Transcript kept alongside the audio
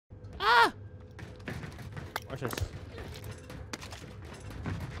Ah! Watch this.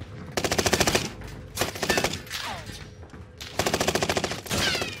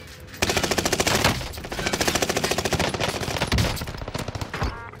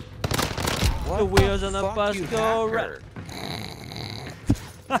 What the wheels on the fuck, bus you go hacker?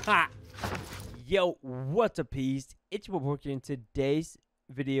 right. Yo, what's up, peas? It's what we're working in today's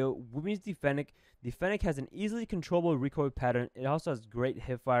video. We use the Fennec. The Fennec has an easily controllable recoil pattern. It also has great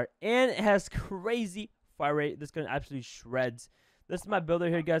hip fire, and it has crazy fire rate. This gun absolutely shreds. This is my builder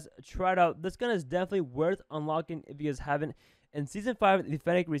here, guys. Try it out. This gun is definitely worth unlocking if you guys haven't. In Season 5, the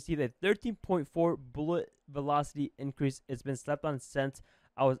Fennec received a 13.4 bullet velocity increase. It's been slept on since.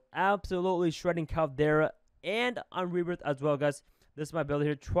 I was absolutely shredding Caldera and on Rebirth as well, guys. This is my builder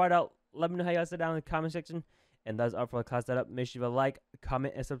here. Try it out. Let me know how you guys sit down in the comment section. And that's all for the class setup. Make sure you like,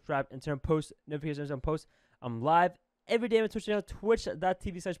 comment, and subscribe, and turn post notifications on posts. I'm live every day on my Twitch channel,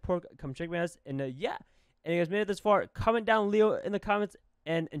 twitch.tv/pork. Come check me out. And yeah, and you guys made it this far. Comment down Leo in the comments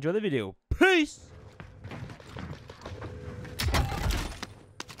and enjoy the video. Peace.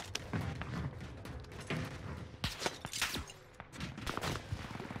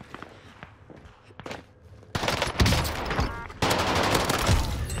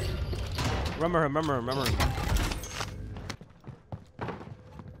 Remember him.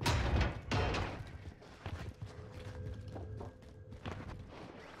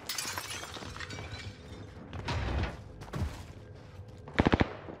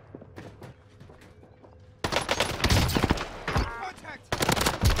 Contact!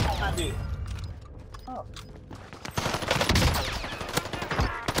 I did. Oh.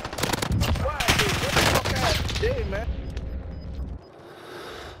 Why, dude? What the fuck ass day, man?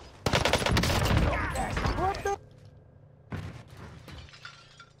 What the?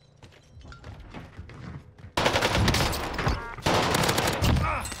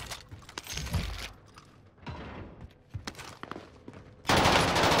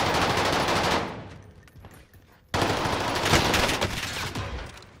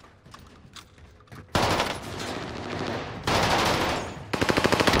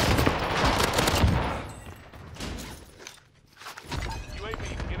 UAV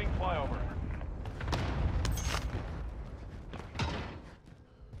getting flyover.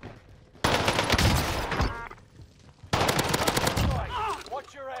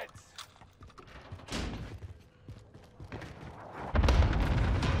 Watch your heads.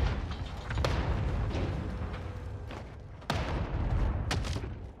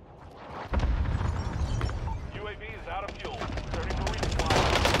 UAV is out of fuel. Ready for resupply.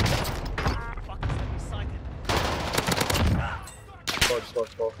 Fuck is that sighted?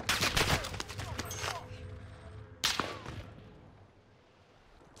 Stop.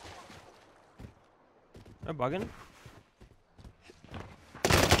 I'm bugging.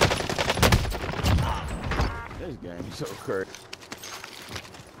 This game is so crazy.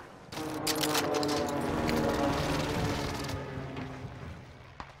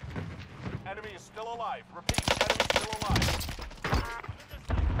 Enemy is still alive. Repeat, enemy still alive.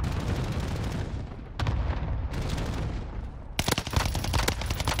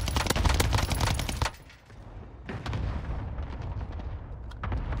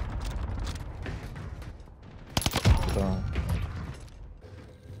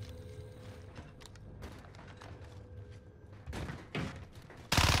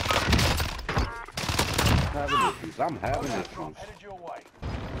 I'm having Drop issues. headed your way.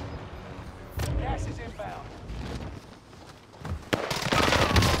 Gas is inbound.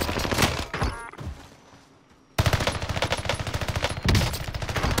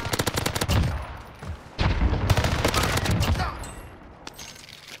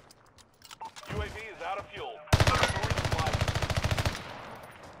 UAV is out of fuel. Ready for resupply.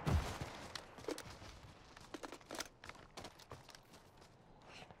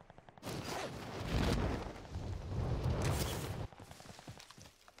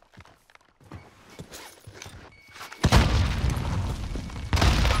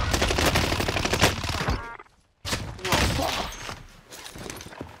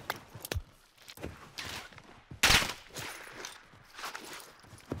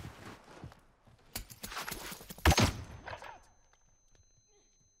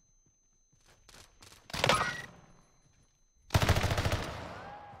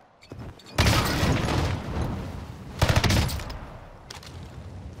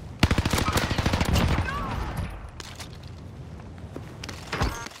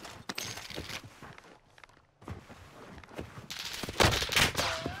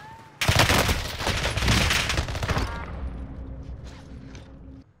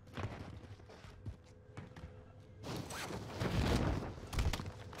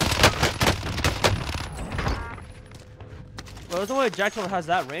 Well, there's no way Jackal has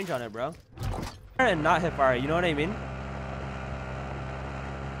that range on it, bro. And not hip fire, you know what I mean?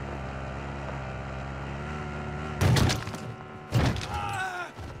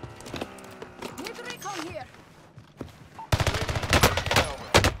 Need recon here.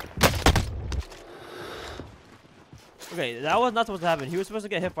 Okay, that was not supposed to happen. He was supposed to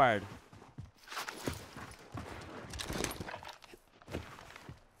get hip fired.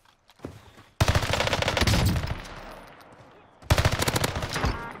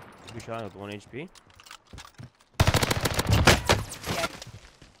 Be shot with 1 HP.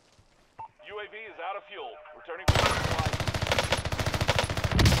 UAV is out of fuel. Returning to resupply.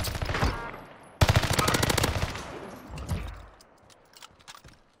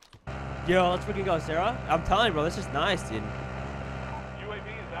 Yo, let's freaking go, Sarah. I'm telling you, bro, this is nice, dude. UAV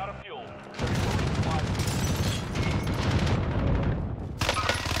is out of fuel. Resupply.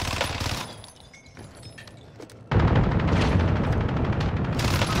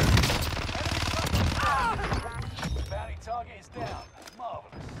 Bounty target is down.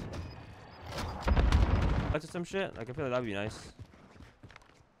 Marvelous. Back to some shit. Like, I feel like that'd be nice.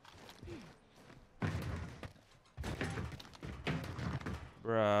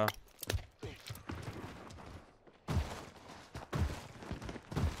 Bruh.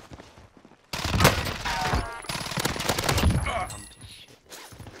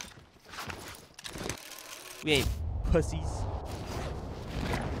 We ain't pussies.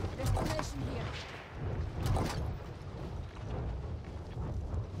 Destination here.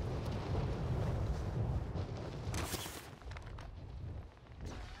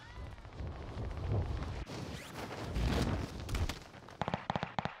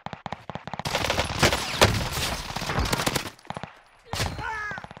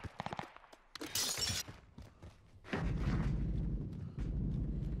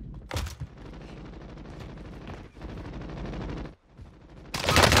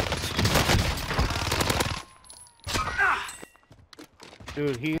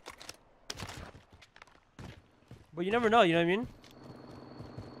 Dude, he. But you never know, you know what I mean?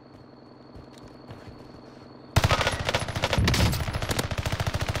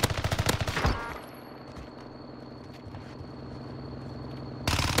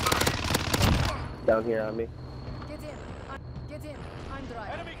 Down here on me. Get in. Get in. I'm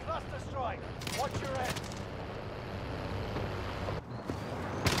driving. Enemy cluster strike. Watch your head.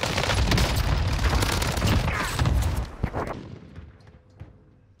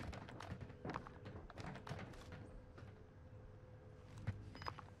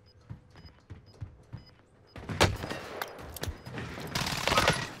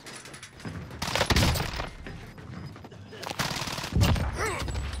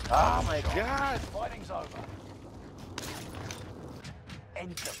 Oh my god! Fighting's over.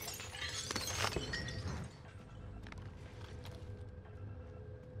 End them.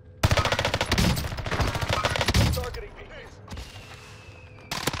 Targeting me.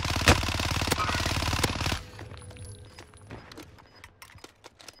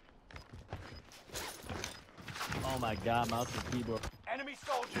 Oh my god, mouse and keyboard. Enemy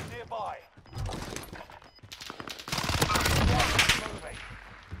soldiers nearby. Moving.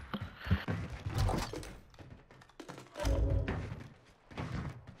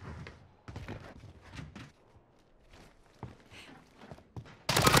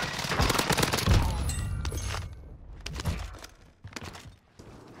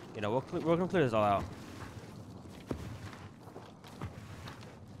 You know, we're gonna clear this all out.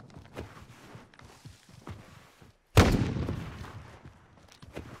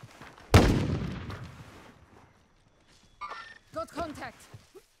 Got contact.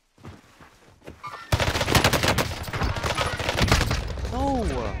 No!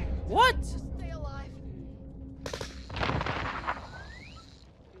 What? Stay alive.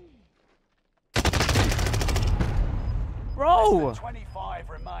 Bro! 25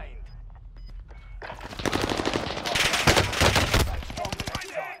 remained.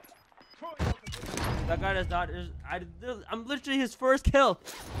 That guy does not. I'm literally his first kill.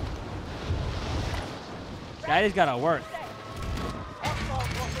 Guy just gotta work. Hostile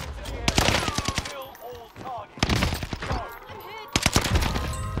dropping into the area. Kill all targets. Go. I'm hit.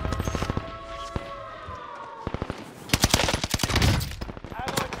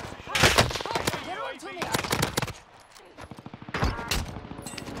 Allied position. Get on to me.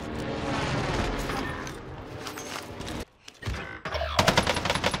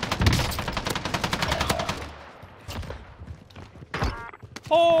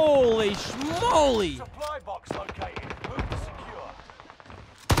 Holy schmoly! Supply box located. Move to secure.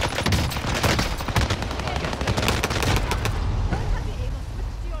 Don't have the aim of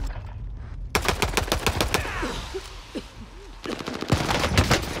switch to your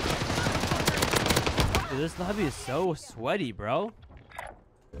this lobby is so sweaty, bro.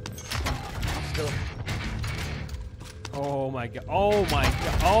 Oh my god. Oh my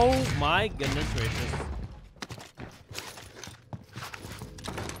god. Oh my goodness gracious.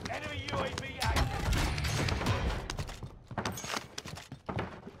 Enemy UAV active.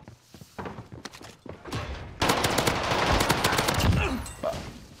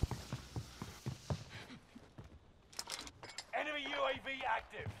 Enemy UAV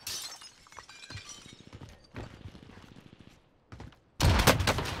active.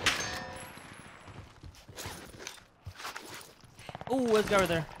 Oh, let's go right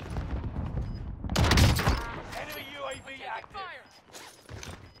there. Enemy UAV active.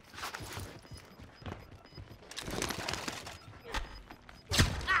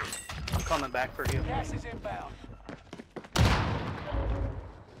 I'm coming back for you. Gas is inbound.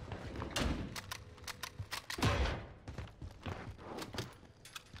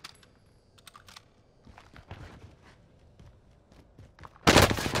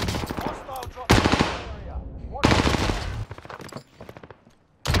 Hostile drop in the area. Watch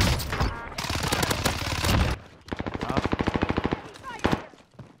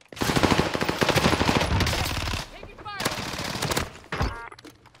Taking fire.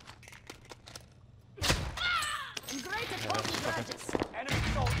 I'm great at walking branches. enemy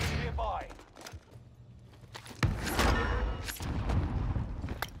soldiers nearby.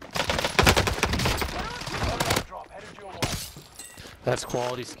 Hostile drop headed your way. That's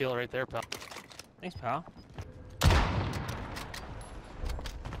quality skill right there, pal. Thanks, pal.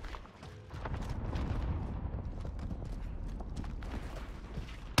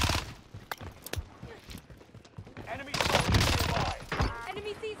 Enemy soldiers nearby.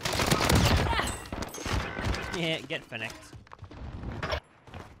 Enemy sees me. Yeah, get Fennec.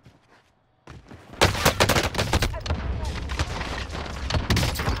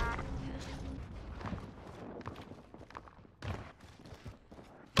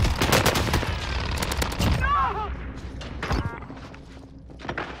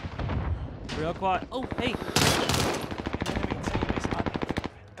 Real quiet. Oh, hey. Enemy team is under.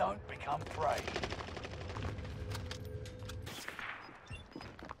 Don't become prey.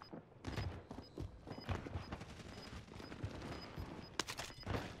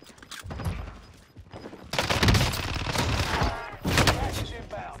 Gas is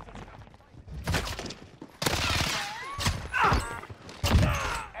inbound.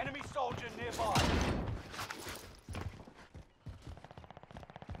 Enemy soldier nearby.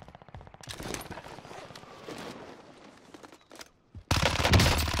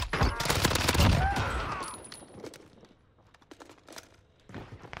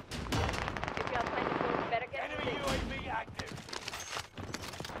 Enemy UAV active.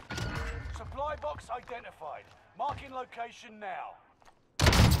 Supply box identified. Marking location now.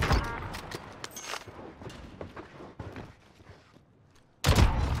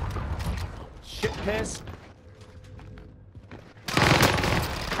 Shit piss.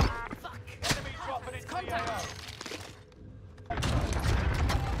 Enemy dropping into the AO.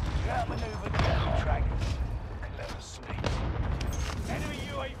 Outmaneuvered enemy trackers. Clever sneak. Enemy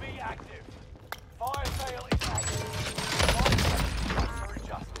UAV active. Fire sale is active. Fire sales are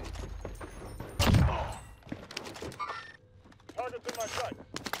adjusted. Target's in my sight.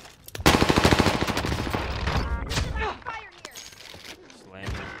 Fire here. Slam.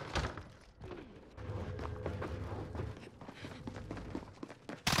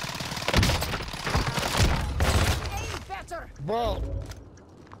 Aim better. Bro.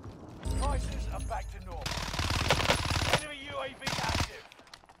 Prices are back to normal. Enemy UAV active.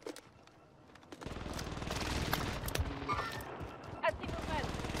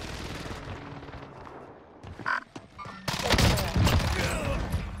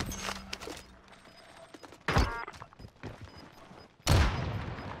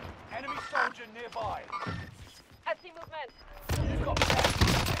 Enemy soldier nearby. You've got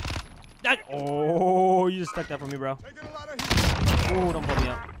That, oh, you just stuck that for me, bro. Oh, don't blow me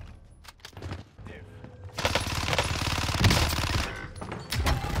up. active.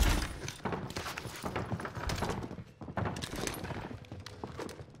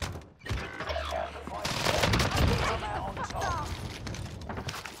 Come out on top.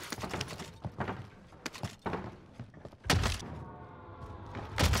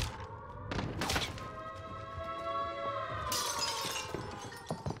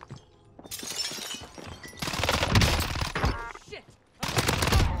 Shit.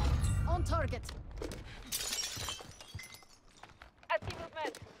 On target.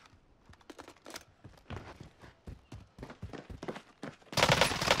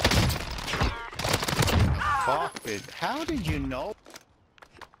 Fuck it. How did you know?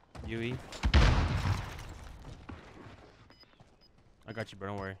 Yui. I got you, bro.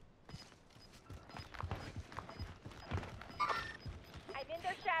 Don't worry. I'm in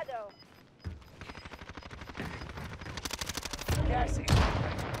their shadow. Gas is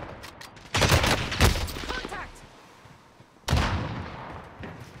Contact!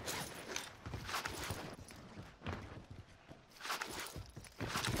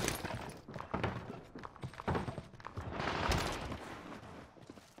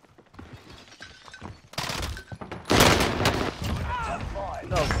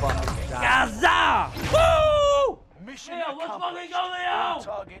 No fucking shot. Gaza! Woo! mission Leo, let's accomplished. fucking go, Leo! All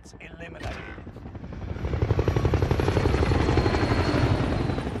targets eliminated.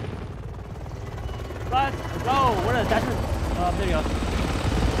 Let's go. What is that? There you go.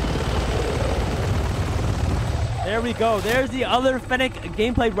 There we go. There's the other Fennec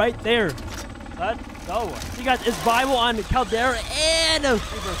gameplay right there. Let's go. You got it's Bible on Caldera and a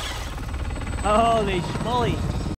Rebirth. Holy schmoly.